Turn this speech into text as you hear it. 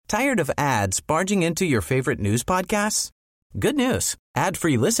Tired of ads barging into your favorite news podcasts? Good news.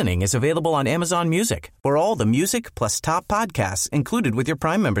 Ad-free listening is available on Amazon Music for all the music plus top podcasts included with your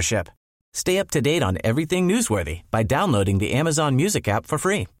Prime membership. Stay up to date on everything newsworthy by downloading the Amazon Music app for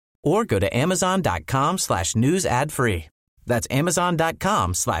free or go to amazon.com/news ad free. That's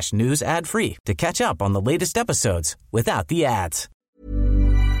amazon.com/news ad free to catch up on the latest episodes without the ads.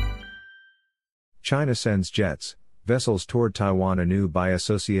 China sends jets, vessels toward Taiwan anew by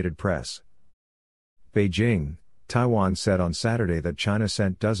Associated Press. Beijing, Taiwan said on Saturday that China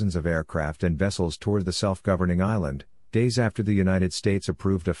sent dozens of aircraft and vessels toward the self-governing island, days after the United States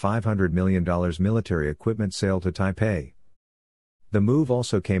approved a $500 million military equipment sale to Taipei. The move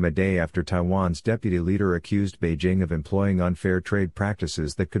also came a day after Taiwan's deputy leader accused Beijing of employing unfair trade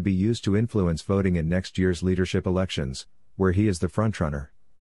practices that could be used to influence voting in next year's leadership elections, where he is the frontrunner.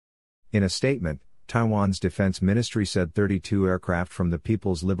 In a statement, Taiwan's defense ministry said 32 aircraft from the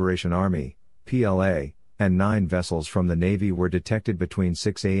People's Liberation Army, PLA, and 9 vessels from the Navy were detected between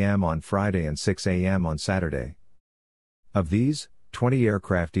 6 a.m. on Friday and 6 a.m. on Saturday. Of these, 20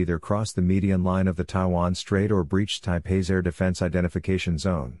 aircraft either crossed the median line of the Taiwan Strait or breached Taipei's air defense identification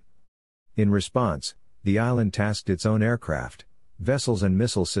zone. In response, the island tasked its own aircraft, vessels and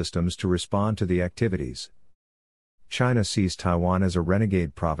missile systems to respond to the activities. China sees Taiwan as a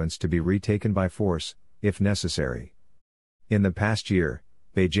renegade province to be retaken by force, if necessary. In the past year,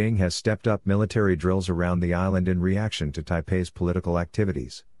 Beijing has stepped up military drills around the island in reaction to Taipei's political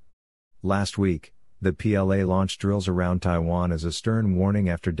activities. Last week, the PLA launched drills around Taiwan as a stern warning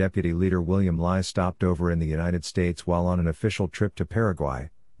after Deputy Leader William Lai stopped over in the United States while on an official trip to Paraguay,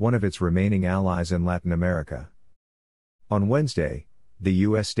 one of its remaining allies in Latin America. On Wednesday, the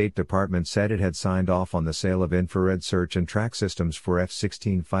U.S. State Department said it had signed off on the sale of infrared search and track systems for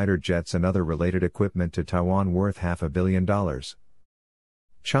F-16 fighter jets and other related equipment to Taiwan worth $500 million.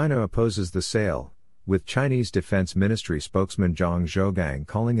 China opposes the sale, with Chinese Defense Ministry spokesman Zhang Zhougang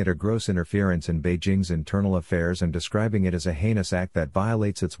calling it a gross interference in Beijing's internal affairs and describing it as a heinous act that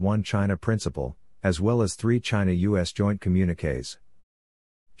violates its One China principle, as well as 3 China-U.S. joint communiques.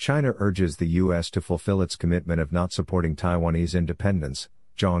 China urges the U.S. to fulfill its commitment of not supporting Taiwanese independence,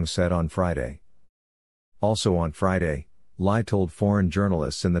 Zhang said on Friday. Also on Friday, Lai told foreign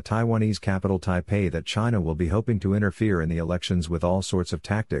journalists in the Taiwanese capital Taipei that China will be hoping to interfere in the elections with all sorts of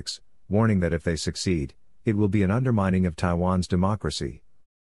tactics, warning that if they succeed, it will be an undermining of Taiwan's democracy.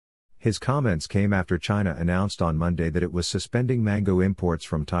 His comments came after China announced on Monday that it was suspending mango imports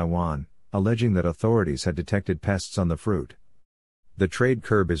from Taiwan, alleging that authorities had detected pests on the fruit. The trade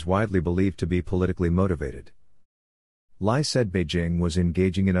curb is widely believed to be politically motivated. Lai said Beijing was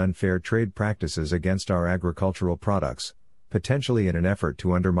engaging in unfair trade practices against our agricultural products, potentially in an effort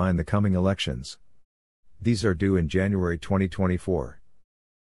to undermine the coming elections. These are due in January 2024.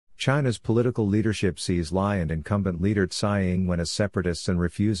 China's political leadership sees Lai and incumbent leader Tsai Ing-wen as separatists and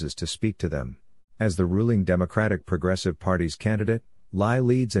refuses to speak to them. As the ruling Democratic Progressive Party's candidate, Lai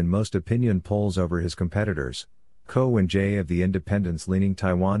leads in most opinion polls over his competitors, Ko Wen-jae of the independence-leaning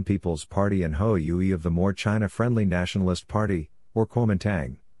Taiwan People's Party and Ho Yui of the more China-friendly Nationalist Party, or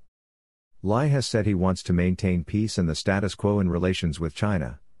Kuomintang. Lai has said he wants to maintain peace and the status quo in relations with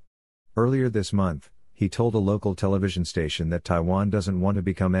China. Earlier this month, he told a local television station that Taiwan doesn't want to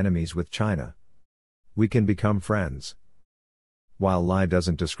become enemies with China. We can become friends. While Lai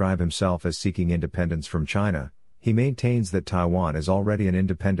doesn't describe himself as seeking independence from China, he maintains that Taiwan is already an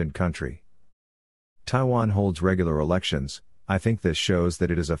independent country. Taiwan holds regular elections. I think this shows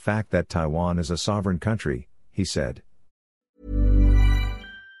that it is a fact that Taiwan is a sovereign country, he said.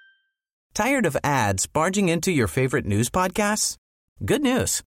 Tired of ads barging into your favorite news podcasts? Good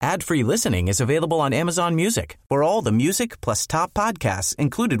news. Ad-free listening is available on Amazon Music for all the music plus top podcasts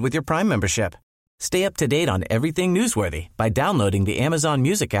included with your Prime membership. Stay up to date on everything newsworthy by downloading the Amazon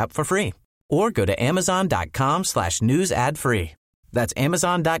Music app for free or go to amazon.com/news ad free. That's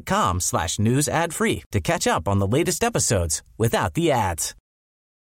amazon.com/news ad free to catch up on the latest episodes without the ads.